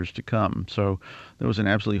in years to come. So that was an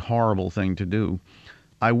absolutely horrible thing to do.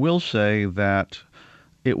 I will say that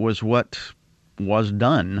it was what was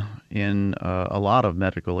done in a lot of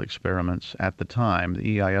medical experiments at the time.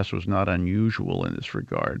 The EIS was not unusual in this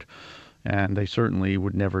regard. And they certainly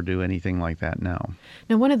would never do anything like that now.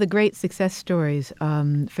 Now, one of the great success stories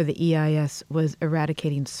for the EIS was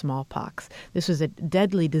eradicating smallpox. This was a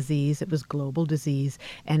deadly disease. It was global disease,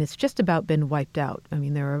 and it's just about been wiped out. I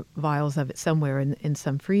mean, there are vials of it somewhere in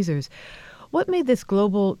some freezers. What made this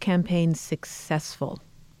global campaign successful?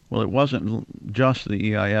 Well, it wasn't just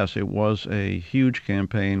the EIS. It was a huge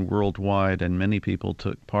campaign worldwide, and many people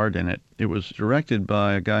took part in it. It was directed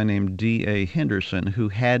by a guy named D.A. Henderson, who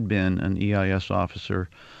had been an EIS officer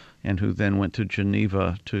and who then went to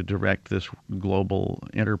Geneva to direct this global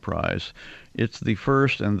enterprise. It's the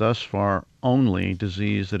first and thus far only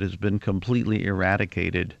disease that has been completely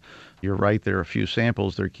eradicated. You're right, there are a few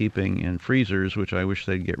samples they're keeping in freezers, which I wish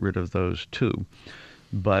they'd get rid of those too.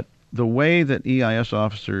 But The way that EIS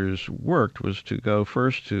officers worked was to go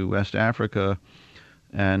first to West Africa,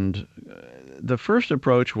 and the first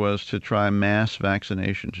approach was to try mass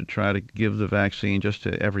vaccination, to try to give the vaccine just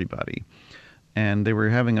to everybody. And they were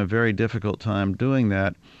having a very difficult time doing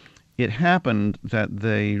that. It happened that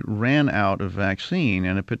they ran out of vaccine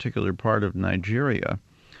in a particular part of Nigeria.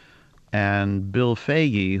 And Bill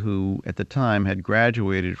Fagey, who at the time had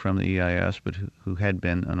graduated from the EIS, but who had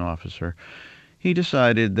been an officer, he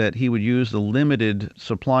decided that he would use the limited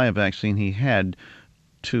supply of vaccine he had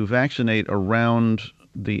to vaccinate around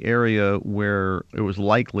the area where it was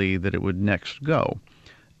likely that it would next go.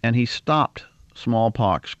 And he stopped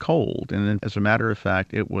smallpox cold. And then, as a matter of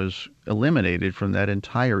fact, it was eliminated from that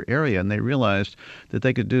entire area. And they realized that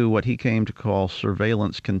they could do what he came to call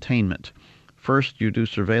surveillance containment. First, you do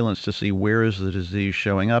surveillance to see where is the disease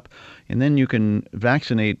showing up, and then you can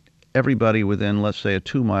vaccinate everybody within, let's say, a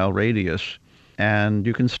 2-mile radius, and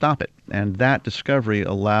you can stop it. And that discovery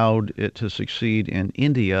allowed it to succeed in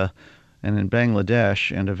India and in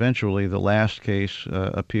Bangladesh, and eventually the last case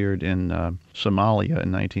appeared in Somalia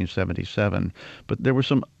in 1977. But there were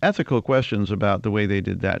some ethical questions about the way they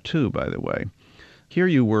did that too, by the way. Here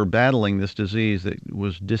you were battling this disease that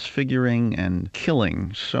was disfiguring and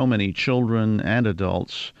killing so many children and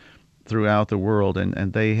adults throughout the world,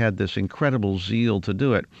 and they had this incredible zeal to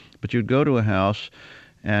do it. But you'd go to a house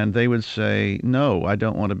and they would say, no, I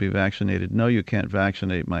don't want to be vaccinated. No, you can't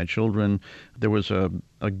vaccinate my children. There was a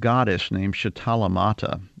goddess named Shitala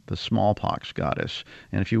Mata, the smallpox goddess.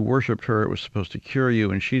 And if you worshipped her, it was supposed to cure you,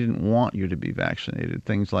 and she didn't want you to be vaccinated,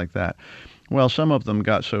 things like that. Well, some of them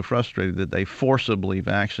got so frustrated that they forcibly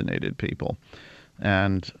vaccinated people.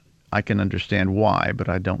 And I can understand why, but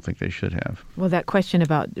I don't think they should have. Well, that question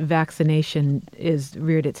about vaccination is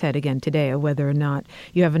reared its head again today, of whether or not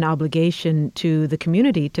you have an obligation to the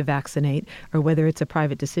community to vaccinate or whether it's a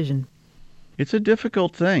private decision. It's a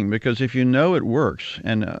difficult thing because if you know it works,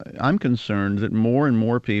 and I'm concerned that more and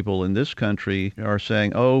more people in this country are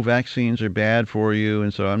saying, oh, vaccines are bad for you,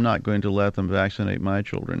 and so I'm not going to let them vaccinate my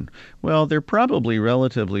children. Well, they're probably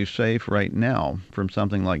relatively safe right now from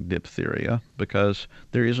something like diphtheria because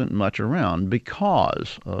there isn't much around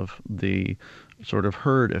because of the sort of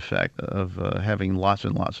herd effect of having lots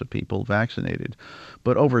and lots of people vaccinated.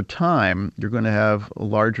 But over time, you're going to have a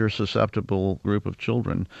larger susceptible group of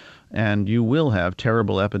children, and you will have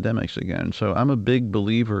terrible epidemics again. So I'm a big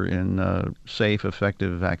believer in safe,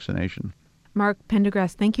 effective vaccination. Mark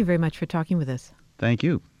Pendergrast, thank you very much for talking with us. Thank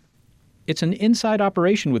you. It's an inside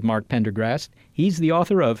operation with Mark Pendergrast. He's the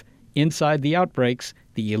author of Inside the Outbreaks,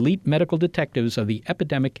 the elite medical detectives of the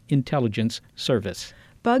Epidemic Intelligence Service.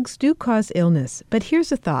 Bugs do cause illness, but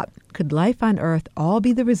here's a thought. Could life on Earth all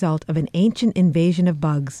be the result of an ancient invasion of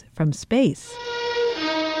bugs from space?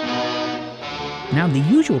 Now, the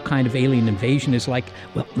usual kind of alien invasion is like,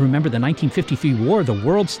 well, remember the 1953 War of the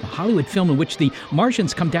Worlds, the Hollywood film in which the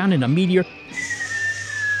Martians come down in a meteor,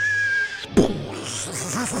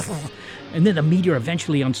 and then the meteor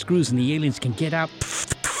eventually unscrews and the aliens can get out,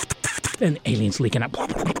 and aliens leaking out.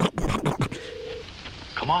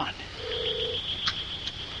 Come on.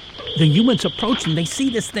 The humans approach them. They see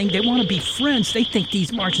this thing. They want to be friends. They think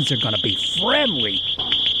these Martians are going to be friendly.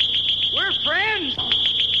 We're friends.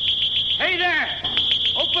 Hey there.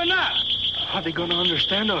 Open up. How they going to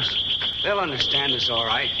understand us? They'll understand us all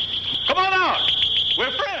right. Come on out.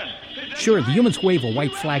 We're friends. Sure, the humans wave a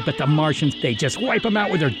white flag, but the Martians, they just wipe them out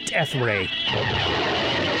with their death ray.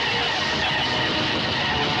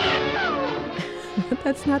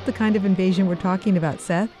 That's not the kind of invasion we're talking about,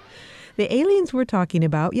 Seth. The aliens we're talking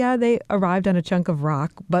about, yeah, they arrived on a chunk of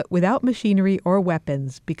rock, but without machinery or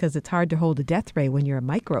weapons, because it's hard to hold a death ray when you're a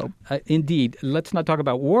microbe. Indeed. Let's not talk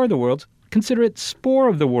about War of the Worlds. Consider it Spore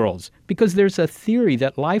of the Worlds, because there's a theory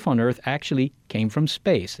that life on Earth actually came from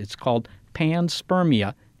space. It's called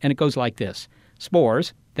panspermia, and it goes like this.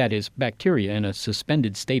 Spores, that is, bacteria in a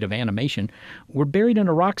suspended state of animation, were buried in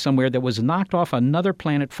a rock somewhere that was knocked off another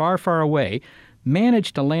planet far, far away,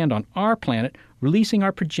 managed to land on our planet, releasing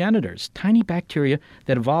our progenitors, tiny bacteria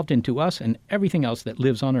that evolved into us and everything else that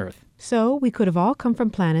lives on Earth. So we could have all come from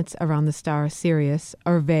planets around the star Sirius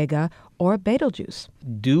or Vega or Betelgeuse.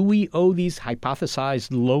 Do we owe these hypothesized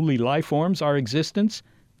lowly life forms our existence?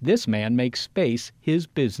 This man makes space his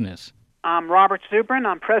business. I'm Robert Zubrin.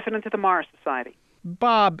 I'm president of the Mars Society.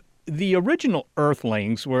 Bob, the original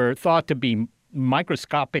Earthlings were thought to be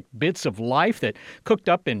microscopic bits of life that cooked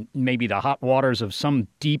up in maybe the hot waters of some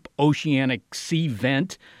deep oceanic sea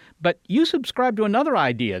vent. But you subscribe to another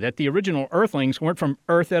idea, that the original Earthlings weren't from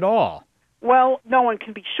Earth at all. Well, no one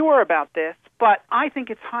can be sure about this, but I think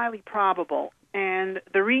it's highly probable. And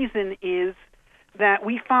the reason is that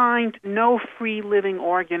we find no free living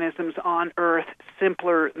organisms on Earth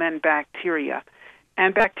simpler than bacteria.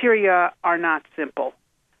 And bacteria are not simple.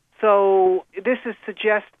 So this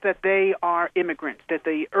suggests that they are immigrants, that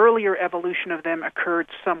the earlier evolution of them occurred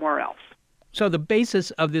somewhere else. So the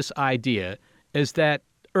basis of this idea is that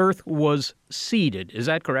Earth was seeded. Is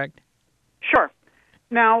that correct? Sure.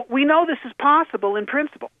 Now, we know this is possible in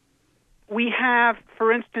principle. We have,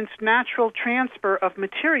 for instance, natural transfer of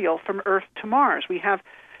material from Earth to Mars. We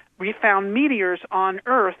found meteors on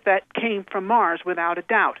Earth that came from Mars without a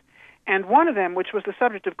doubt. And one of them, which was the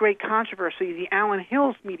subject of great controversy, the Allen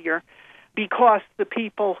Hills meteor, because the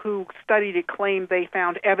people who studied it claimed they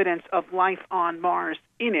found evidence of life on Mars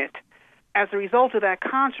in it. As a result of that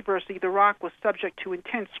controversy, the rock was subject to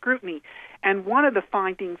intense scrutiny. And one of the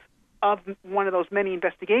findings of one of those many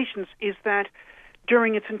investigations is that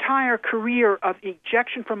during its entire career of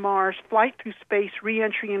ejection from Mars, flight through space,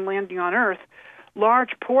 re-entry, and landing on Earth,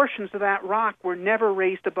 large portions of that rock were never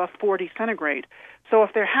raised above 40 centigrade. So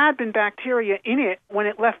if there had been bacteria in it when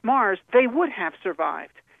it left Mars, they would have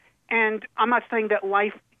survived. And I'm not saying that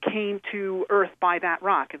life came to Earth by that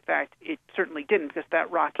rock. In fact, it certainly didn't, because that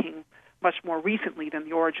rock came much more recently than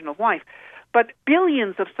the origin of life. But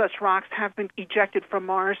billions of such rocks have been ejected from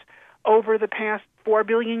Mars over the past 4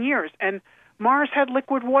 billion years. And Mars had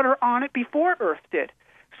liquid water on it before Earth did.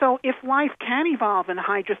 So if life can evolve in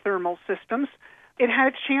hydrothermal systems, it had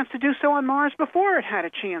its chance to do so on Mars before it had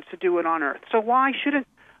a chance to do it on Earth. So why shouldn't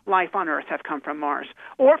life on Earth have come from Mars,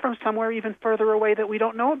 or from somewhere even further away that we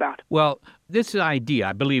don't know about? Well, this idea,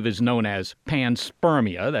 I believe, is known as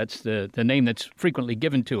panspermia. That's the name that's frequently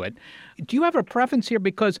given to it. Do you have a preference here?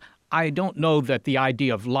 Because I don't know that the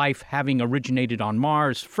idea of life having originated on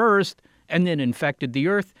Mars first and then infected the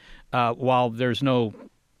Earth, while there's no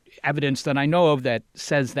evidence that I know of that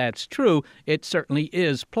says that's true, it certainly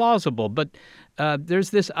is plausible. But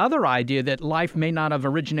there's this other idea that life may not have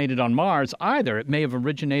originated on Mars either. It may have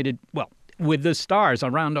originated, well, with the stars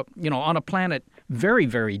around, on a planet very,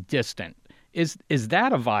 very distant. Is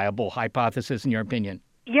that a viable hypothesis in your opinion?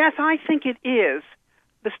 Yes, I think it is.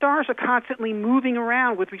 The stars are constantly moving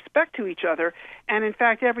around with respect to each other, and in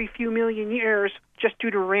fact, every few million years, just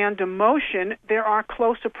due to random motion, there are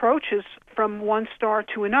close approaches from one star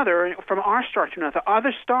to another, from our star to another.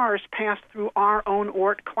 Other stars pass through our own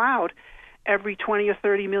Oort cloud every 20 or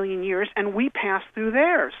 30 million years, and we pass through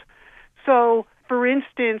theirs. So, for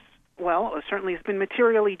instance, well, certainly has been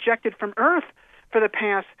material ejected from Earth for the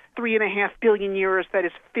past 3.5 billion years that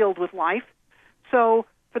is filled with life. So,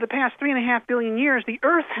 for the past 3.5 billion years, the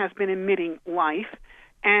Earth has been emitting life,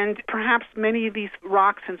 and perhaps many of these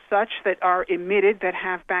rocks and such that are emitted that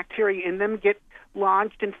have bacteria in them get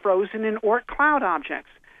lodged and frozen in Oort cloud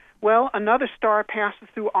objects. Well, another star passes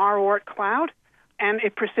through our Oort cloud, and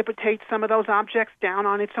it precipitates some of those objects down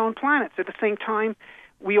on its own planets. At the same time,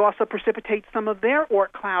 we also precipitate some of their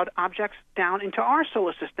Oort cloud objects down into our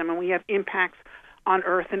solar system, and we have impacts on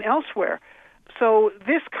Earth and elsewhere. So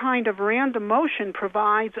this kind of random motion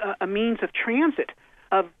provides a means of transit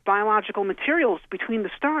of biological materials between the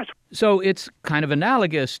stars. So it's kind of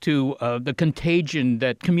analogous to the contagion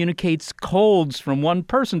that communicates colds from one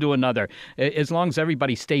person to another. As long as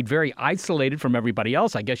everybody stayed very isolated from everybody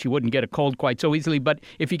else, I guess you wouldn't get a cold quite so easily. But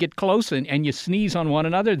if you get close and you sneeze on one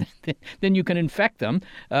another, then you can infect them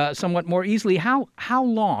somewhat more easily. How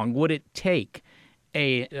long would it take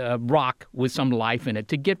a rock with some life in it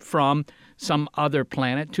to get from some other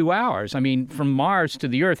planet to ours? I mean, from Mars to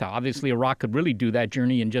the Earth, obviously a rock could really do that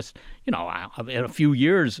journey in just, a few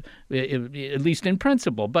years, at least in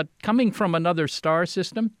principle. But coming from another star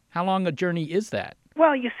system, how long a journey is that?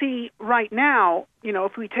 Well, you see, right now,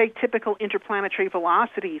 if we take typical interplanetary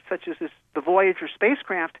velocities, such as the Voyager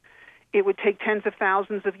spacecraft, it would take tens of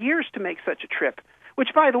thousands of years to make such a trip, which,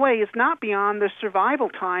 by the way, is not beyond the survival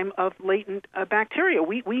time of latent bacteria.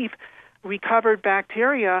 We've recovered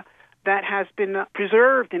bacteria that has been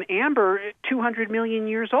preserved in amber 200 million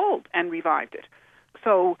years old and revived it.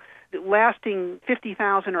 So lasting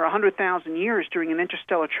 50,000 or 100,000 years during an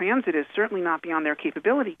interstellar transit is certainly not beyond their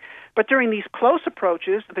capability. But during these close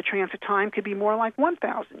approaches, the transit time could be more like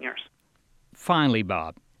 1,000 years. Finally,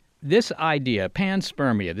 Bob, this idea,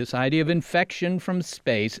 panspermia, this idea of infection from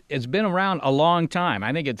space, has been around a long time.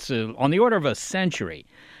 I think it's on the order of a century.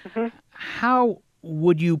 Mm-hmm. How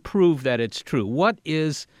would you prove that it's true? What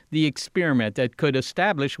is the experiment that could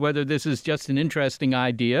establish whether this is just an interesting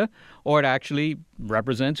idea or it actually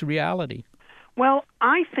represents reality? Well,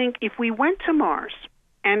 I think if we went to Mars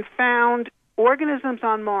and found organisms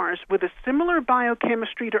on Mars with a similar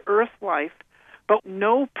biochemistry to Earth life, but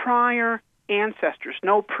no prior ancestors,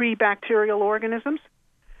 no pre-bacterial organisms,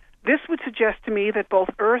 This would suggest to me that both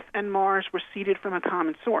Earth and Mars were seeded from a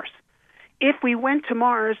common source. If we went to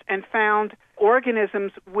Mars and found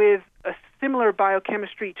organisms with a similar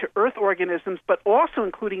biochemistry to Earth organisms, but also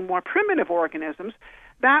including more primitive organisms,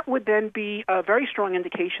 that would then be a very strong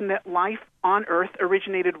indication that life on Earth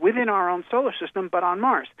originated within our own solar system, but on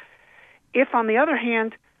Mars. If, on the other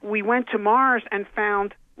hand, we went to Mars and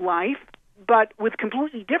found life, but with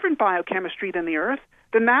completely different biochemistry than the Earth,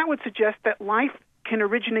 then that would suggest that life can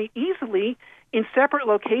originate easily in separate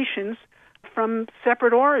locations from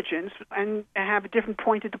separate origins and have a different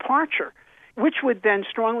point of departure, which would then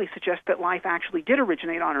strongly suggest that life actually did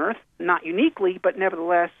originate on Earth, not uniquely, but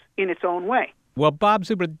nevertheless in its own way. Well, Bob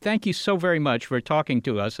Zubrin, thank you so very much for talking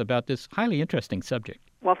to us about this highly interesting subject.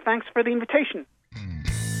 Well, thanks for the invitation.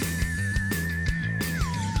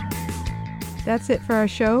 That's it for our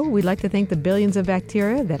show. We'd like to thank the billions of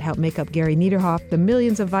bacteria that help make up Gary Niederhoff, the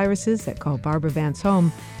millions of viruses that call Barbara Vance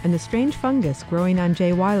home, and the strange fungus growing on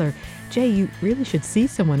Jay Weiler. Jay, you really should see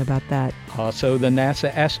someone about that. Also, the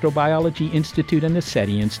NASA Astrobiology Institute and the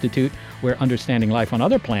SETI Institute, where understanding life on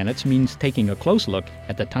other planets means taking a close look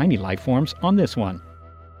at the tiny life forms on this one.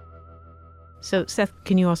 So, Seth,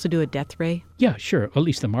 can you also do a death ray? Yeah, sure. At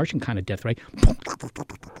least the Martian kind of death ray.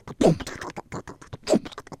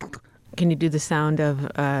 Can you do the sound of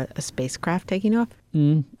a spacecraft taking off?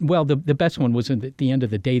 Well, the best one was at the end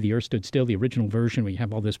of the day, the Earth stood still, the original version. We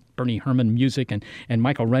have all this Bernie Herrmann music, and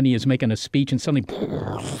Michael Rennie is making a speech, and suddenly...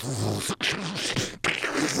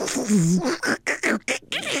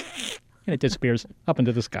 and it disappears up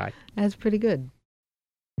into the sky. That's pretty good.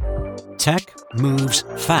 Tech moves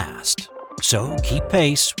fast, so keep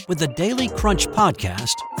pace with the Daily Crunch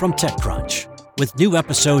podcast from TechCrunch. With new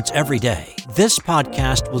episodes every day, this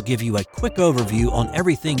podcast will give you a quick overview on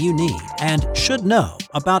everything you need and should know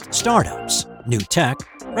about startups, new tech,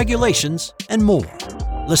 regulations, and more.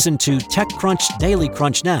 Listen to TechCrunch Daily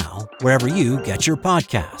Crunch now, wherever you get your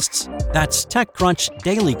podcasts. That's TechCrunch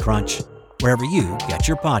Daily Crunch, wherever you get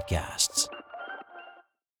your podcasts.